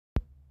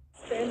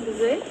Happy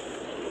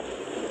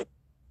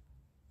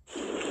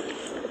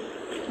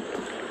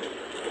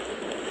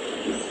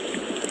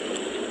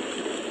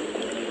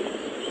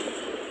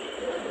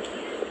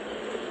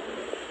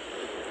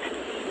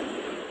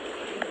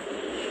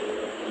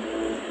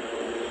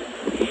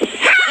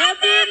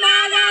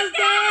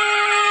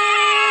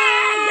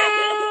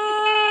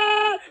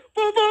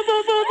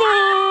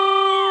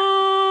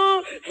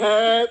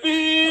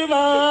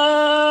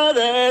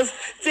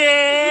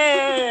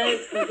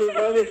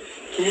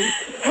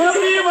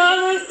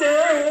Mother's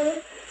Day.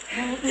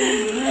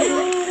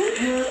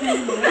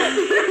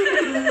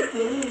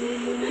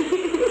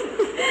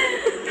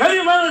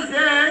 Happy Mother's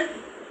Day.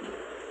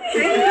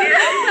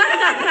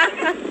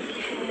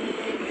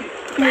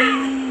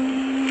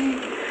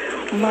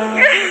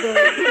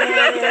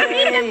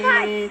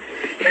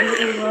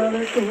 Happy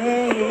Mother's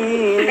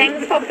Day.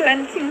 Thanks for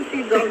planting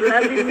seeds of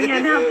love in me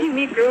and helping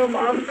me grow,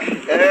 Mom.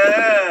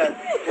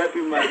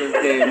 Happy Mother's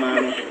Day,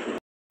 Mama.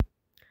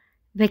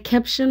 The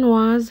caption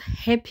was,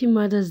 "Happy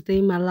Mother's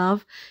Day, my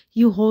love.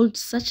 You hold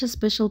such a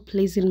special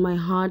place in my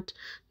heart,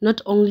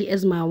 not only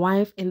as my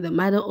wife and the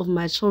mother of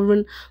my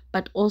children,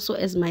 but also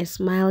as my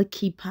smile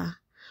keeper.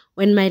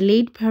 When my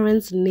late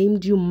parents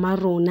named you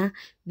Marona,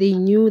 they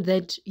knew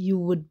that you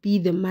would be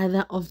the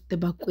mother of the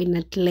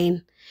Bakwena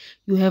clan.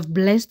 You have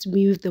blessed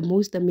me with the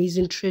most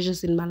amazing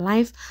treasures in my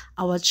life,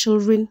 our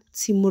children,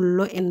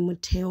 Timullo and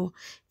Muteo,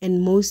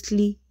 and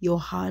mostly your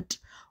heart.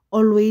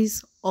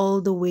 Always,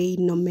 all the way,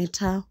 no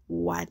matter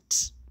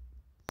what."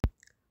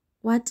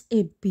 What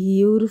a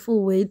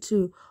beautiful way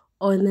to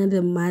honor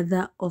the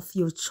mother of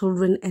your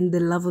children and the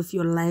love of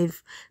your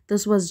life.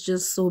 This was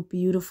just so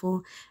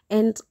beautiful.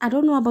 And I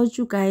don't know about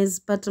you guys,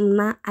 but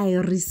now I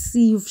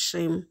receive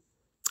shame.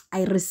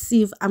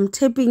 I'm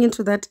tapping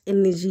into that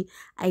energy.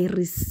 I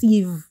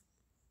receive.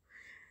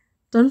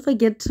 Don't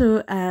forget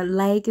to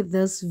like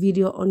this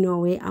video on your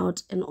way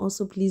out, and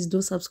also please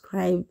do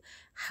subscribe.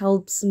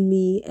 Helps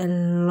me a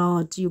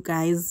lot, you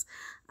guys.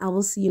 I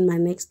will see you in my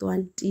next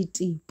one.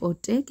 Titi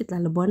Pote, kita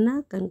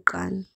lebona kankkan.